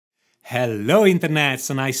Hello Internet,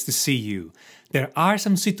 so nice to see you. There are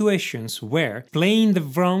some situations where playing the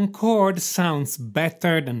wrong chord sounds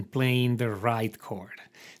better than playing the right chord.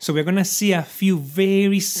 So we're gonna see a few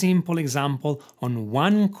very simple examples on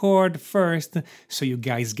one chord first, so you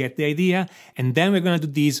guys get the idea, and then we're gonna do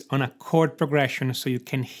this on a chord progression so you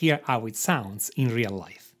can hear how it sounds in real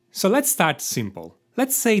life. So let's start simple.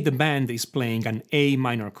 Let's say the band is playing an A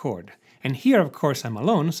minor chord, and here of course I'm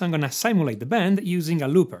alone, so I'm gonna simulate the band using a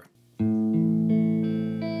looper.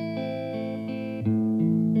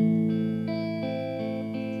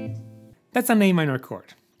 That's an A minor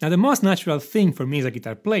chord. Now the most natural thing for me as a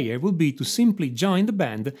guitar player would be to simply join the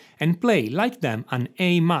band and play like them an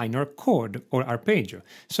A minor chord or arpeggio.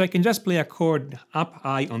 So I can just play a chord up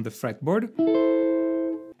high on the fretboard,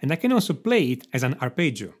 and I can also play it as an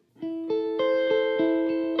arpeggio.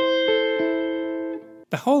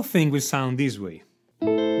 The whole thing will sound this way.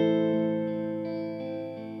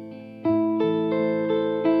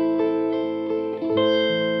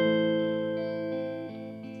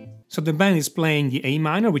 So the band is playing the A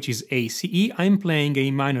minor, which is ACE, I'm playing A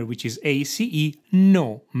minor, which is ACE,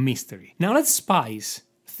 no mystery. Now let's spice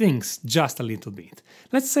things just a little bit.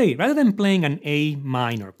 Let's say, rather than playing an A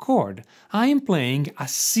minor chord, I am playing a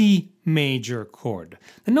C major chord.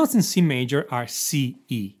 The notes in C major are C,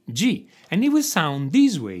 E, G, and it will sound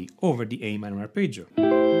this way over the A minor arpeggio.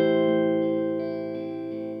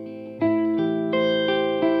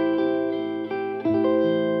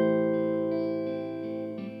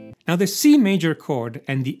 Now the C major chord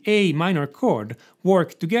and the A minor chord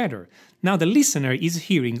work together. Now the listener is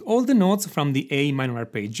hearing all the notes from the A minor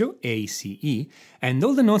arpeggio, A, C, E, and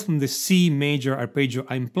all the notes from the C major arpeggio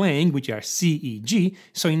I'm playing, which are C, E, G,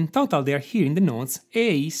 so in total they are hearing the notes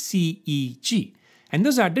A, C, E, G. And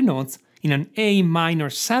those are the notes in an A minor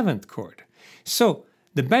 7th chord. So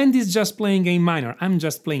the band is just playing A minor, I'm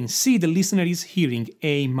just playing C, the listener is hearing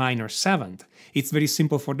A minor 7th. It's very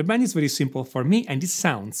simple for the band, it's very simple for me, and it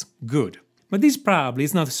sounds good. But this probably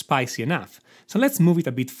is not spicy enough, so let's move it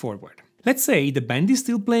a bit forward. Let's say the band is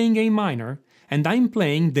still playing A minor, and I'm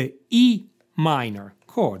playing the E minor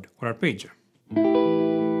chord or arpeggio.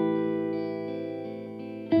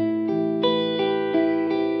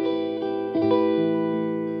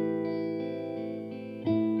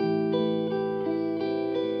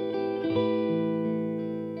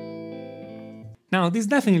 Now, this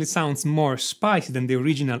definitely sounds more spicy than the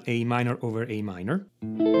original A minor over A minor.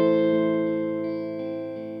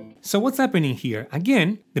 So what's happening here?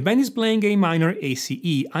 Again, the band is playing A minor,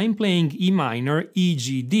 ACE, I'm playing E minor,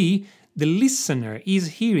 EGD, the listener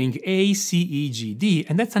is hearing A, C, E, G, D,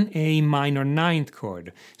 and that's an A minor 9th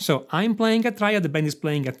chord. So I'm playing a triad, the band is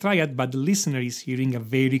playing a triad, but the listener is hearing a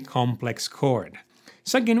very complex chord.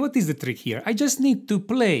 So again, what is the trick here? I just need to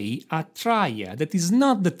play a triad that is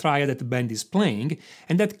not the triad that the band is playing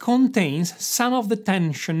and that contains some of the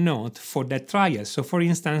tension note for that triad. So for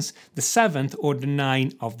instance, the 7th or the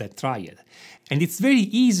 9th of that triad. And it's very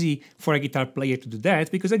easy for a guitar player to do that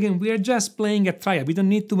because again, we are just playing a triad. We don't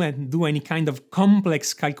need to do any kind of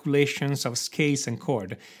complex calculations of scales and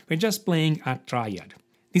chord. We're just playing a triad.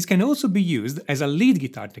 This can also be used as a lead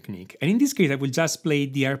guitar technique, and in this case I will just play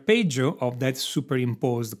the arpeggio of that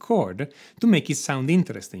superimposed chord to make it sound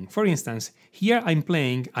interesting. For instance, here I'm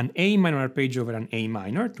playing an A minor arpeggio over an A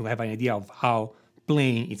minor to have an idea of how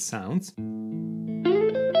plain it sounds.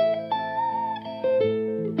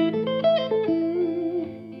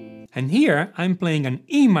 And here I'm playing an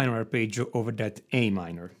E minor arpeggio over that A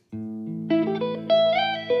minor.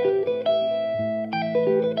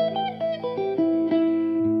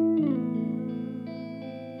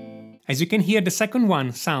 As you can hear, the second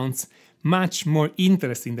one sounds much more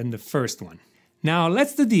interesting than the first one. Now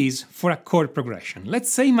let's do this for a chord progression.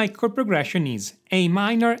 Let's say my chord progression is A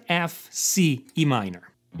minor, F, C, E minor.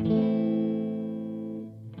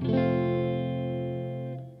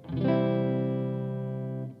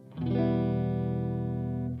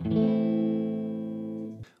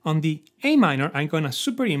 On the A minor, I'm going to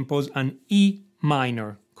superimpose an E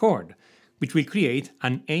minor chord, which will create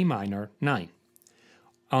an A minor 9.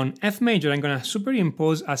 On F major, I'm going to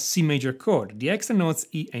superimpose a C major chord. The extra notes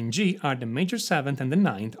E and G are the major 7th and the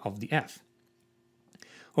 9th of the F.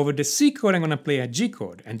 Over the C chord, I'm going to play a G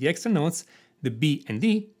chord, and the extra notes, the B and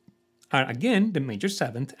D, are again the major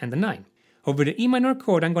 7th and the 9th. Over the E minor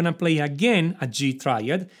chord, I'm going to play again a G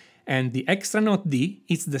triad, and the extra note D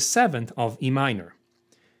is the 7th of E minor.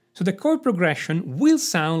 So the chord progression will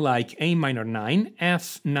sound like A minor 9,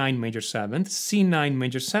 F 9 major 7th, C 9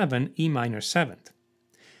 major 7, E minor 7th.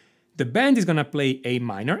 The band is going to play A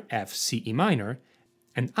minor, F, C, E minor,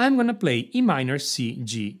 and I'm going to play E minor, C,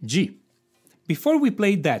 G, G. Before we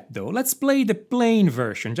play that though, let's play the plain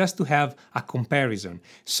version just to have a comparison.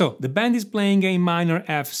 So the band is playing A minor,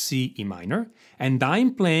 F, C, E minor, and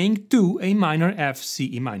I'm playing 2 A minor, F,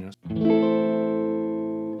 C, E minor.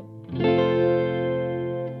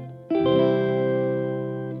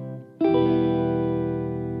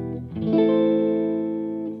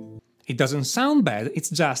 It doesn't sound bad, it's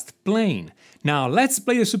just plain. Now let's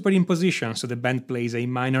play the superimposition. So the band plays A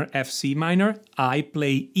minor, F, C minor, I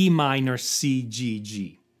play E minor, C, G,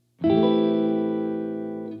 G.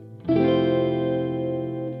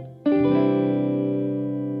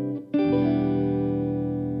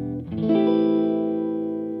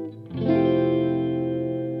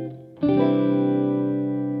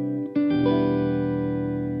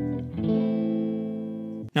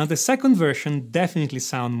 Now the second version definitely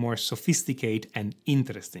sounds more sophisticated and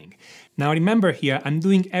interesting. Now remember here, I'm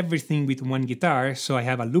doing everything with one guitar, so I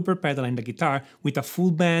have a looper pedal and a guitar with a full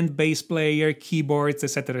band, bass player, keyboards,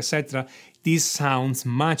 etc, etc. This sounds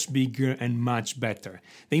much bigger and much better.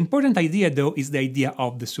 The important idea though is the idea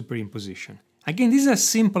of the superimposition. Again, this is a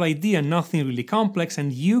simple idea, nothing really complex,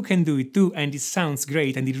 and you can do it too, and it sounds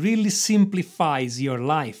great, and it really simplifies your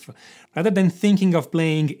life. Rather than thinking of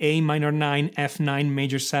playing A minor 9, F9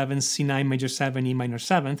 major 7, C9 major 7, E minor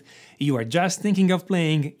 7th, you are just thinking of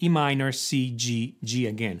playing E minor, C, G, G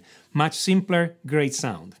again. Much simpler, great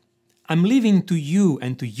sound. I'm leaving to you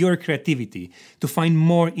and to your creativity to find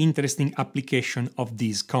more interesting application of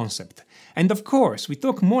this concept. And of course, we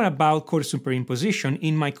talk more about chord superimposition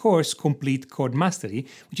in my course Complete Chord Mastery,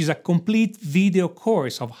 which is a complete video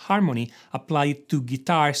course of harmony applied to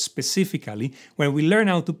guitar specifically, where we learn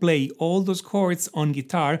how to play all those chords on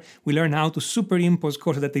guitar, we learn how to superimpose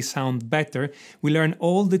chords so that they sound better, we learn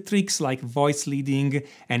all the tricks like voice leading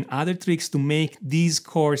and other tricks to make these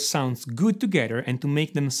chords sound good together and to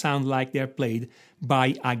make them sound like they're played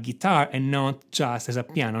by a guitar and not just as a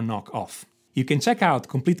piano knockoff. You can check out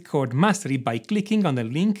Complete Chord Mastery by clicking on the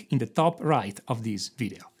link in the top right of this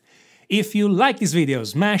video. If you like this video,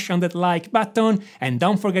 smash on that like button and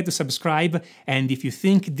don't forget to subscribe. And if you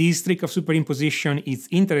think this trick of superimposition is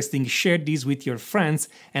interesting, share this with your friends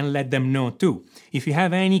and let them know too. If you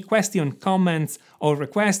have any question, comments or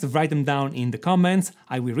requests, write them down in the comments.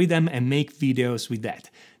 I will read them and make videos with that.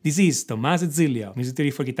 This is Tommaso Zilio,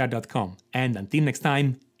 musictheoryforguitar.com, and until next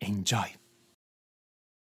time, enjoy!